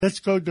let's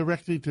go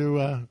directly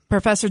to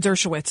Professor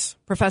Dershowitz.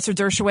 Professor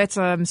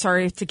Dershowitz, I'm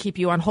sorry to keep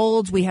you on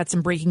hold. We had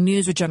some breaking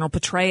news with General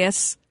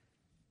Petraeus.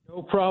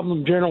 No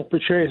problem. General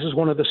Petraeus is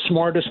one of the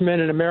smartest men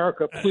in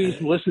America.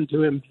 Please listen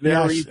to him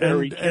very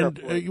carefully.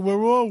 And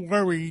we're all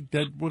worried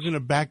that we're going to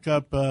back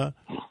up Putin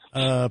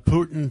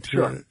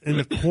in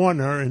the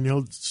corner, and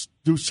he'll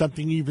do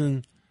something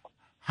even,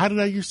 how did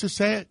I used to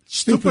say it?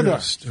 Stupider.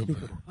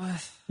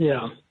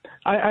 Yeah.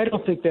 I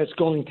don't think that's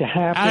going to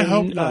happen. I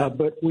hope not.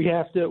 But we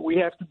have to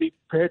be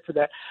prepared for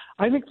that.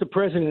 I think the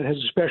president has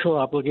a special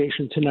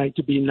obligation tonight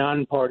to be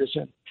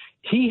nonpartisan.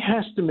 He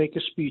has to make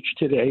a speech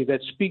today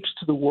that speaks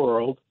to the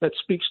world, that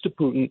speaks to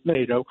Putin,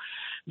 NATO,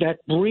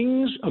 that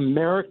brings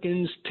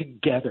Americans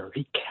together.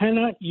 He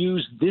cannot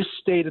use this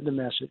State of the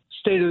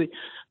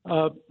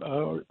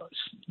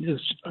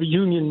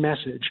Union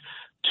message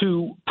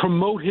to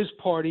promote his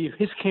party,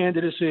 his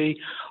candidacy,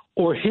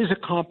 or his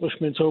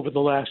accomplishments over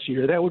the last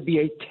year. That would be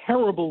a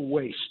terrible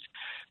waste.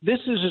 This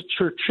is a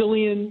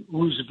Churchillian,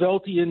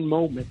 Rooseveltian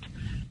moment,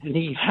 and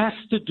he has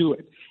to do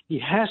it. He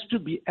has to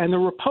be, and the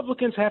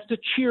Republicans have to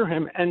cheer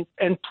him and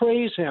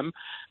praise him,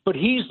 but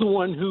he's the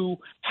one who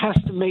has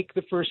to make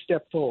the first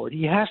step forward.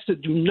 He has to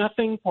do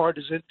nothing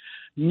partisan,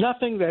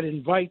 nothing that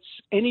invites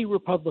any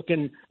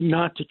Republican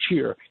not to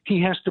cheer.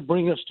 He has to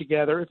bring us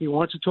together. If he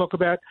wants to talk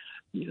about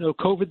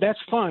COVID,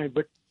 that's fine,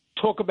 but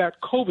talk about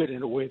COVID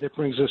in a way that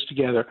brings us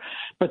together.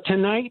 But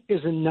tonight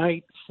is a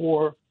night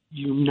for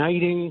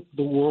uniting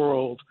the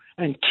world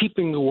and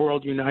keeping the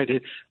world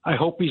united. I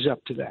hope he's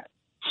up to that.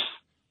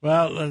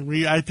 Well,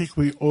 I think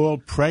we all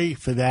pray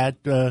for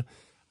that.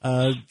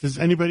 Does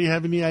anybody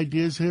have any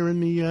ideas here in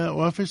the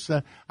office?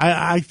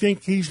 I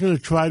think he's going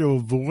to try to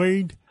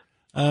avoid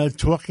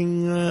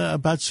talking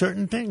about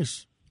certain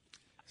things.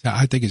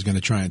 I think he's going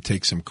to try and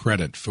take some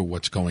credit for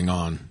what's going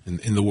on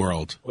in the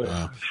world.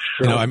 I'm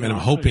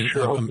hoping.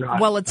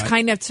 Well, it's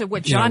kind of to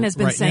what John has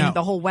been right saying, now,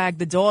 the whole wag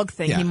the dog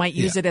thing. He might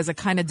use it as a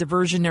kind of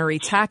diversionary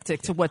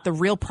tactic to what the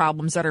real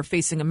problems that are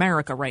facing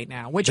America right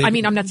now. Which, I'm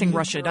not saying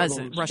Russia does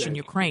it, Russia and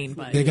Ukraine.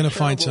 But they're going to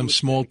find some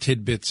small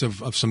tidbits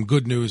of some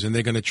good news, and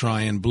they're going to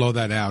try and blow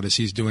that out as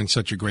he's doing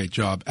such a great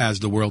job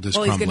as the world is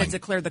crumbling. He's going to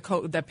declare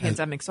the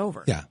pandemic's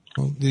over. Yeah.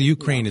 Well, the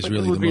Ukraine is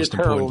really the most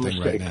important thing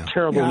right now.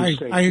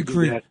 I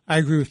agree. I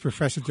agree with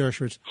Professor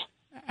Dershowitz.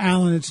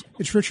 Alan,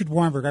 it's Richard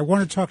Weinberg. I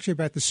want to talk to you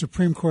about the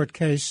Supreme Court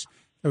case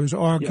that was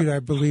argued, I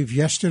believe,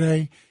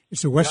 yesterday.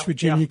 It's a West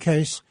Virginia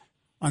case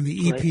on the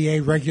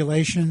EPA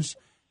regulations.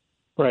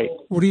 Right.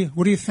 What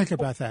do you think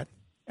about that?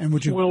 And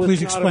would you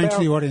please explain to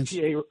the audience?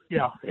 EPA,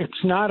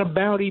 it's not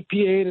about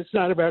EPA and it's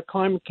not about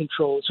climate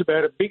control. It's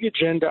about a big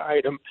agenda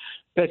item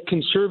that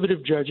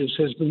conservative judges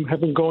have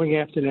been going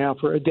after now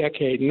for a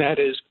decade, and that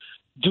is,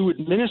 do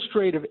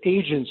administrative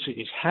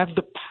agencies have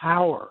the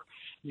power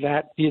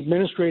that the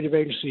administrative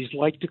agencies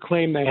like to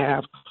claim they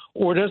have,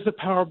 or does the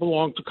power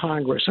belong to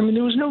Congress? I mean,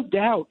 there was no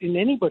doubt in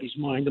anybody's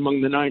mind among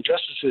the 9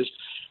 justices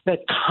that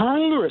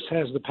Congress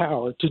has the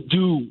power to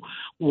do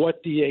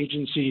what the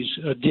agencies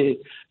did.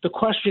 The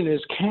question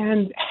is,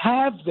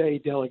 have they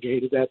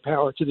delegated that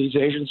power to these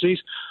agencies,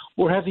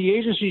 or have the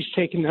agencies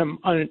taken them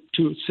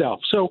to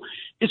itself? So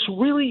it's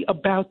really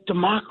about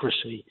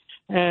democracy.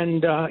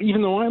 And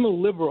even though I'm a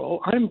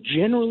liberal, I'm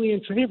generally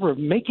in favor of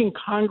making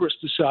Congress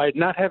decide,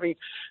 not having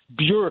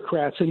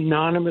bureaucrats,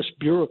 anonymous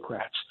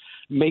bureaucrats,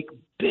 make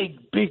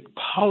big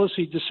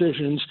policy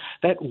decisions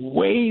that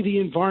weigh the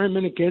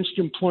environment against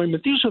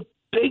employment. These are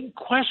big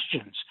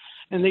questions,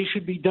 and they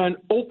should be done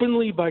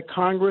openly by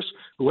Congress,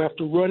 who have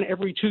to run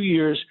every 2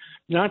 years,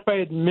 not by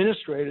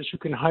administrators who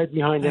can hide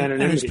behind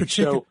anonymity.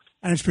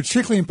 And it's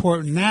particularly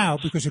important now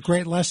because a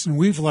great lesson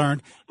we've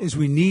learned is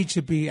we need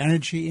to be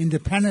energy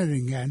independent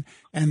again,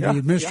 and the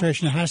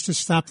administration has to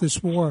stop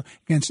this war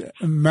against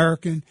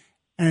American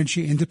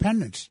energy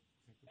independence.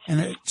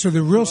 And so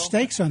the real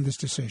stakes on this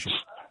decision.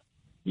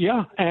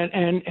 Yeah,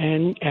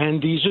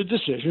 and these are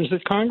decisions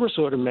that Congress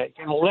ought to make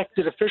and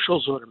elected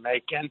officials ought to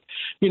make. And,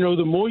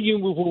 the more you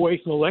move away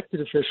from elected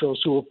officials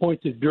who are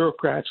appointed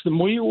bureaucrats, the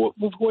more you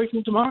move away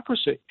from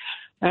democracy.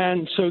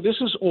 And so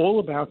this is all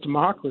about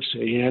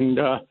democracy. And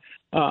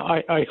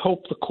I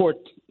hope the court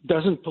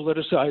doesn't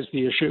politicize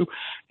the issue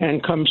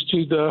and comes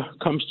to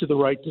the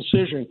right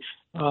decision.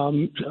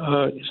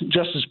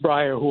 Justice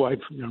Breyer, who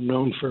I've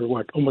known for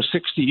almost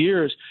 60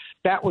 years,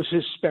 that was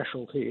his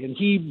specialty, and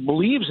he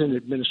believes in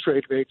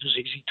administrative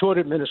agencies. He taught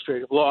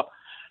administrative law,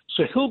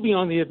 so he'll be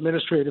on the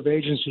administrative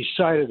agency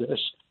side of this,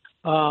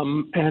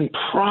 and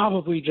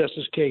probably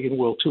Justice Kagan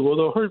will too,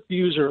 although her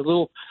views are a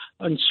little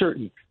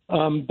uncertain.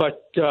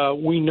 But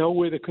we know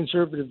where the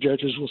conservative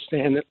judges will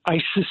stand, and I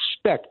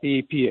suspect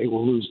the EPA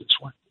will lose this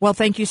one. Well,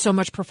 thank you so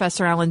much,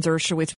 Professor Alan Dershowitz.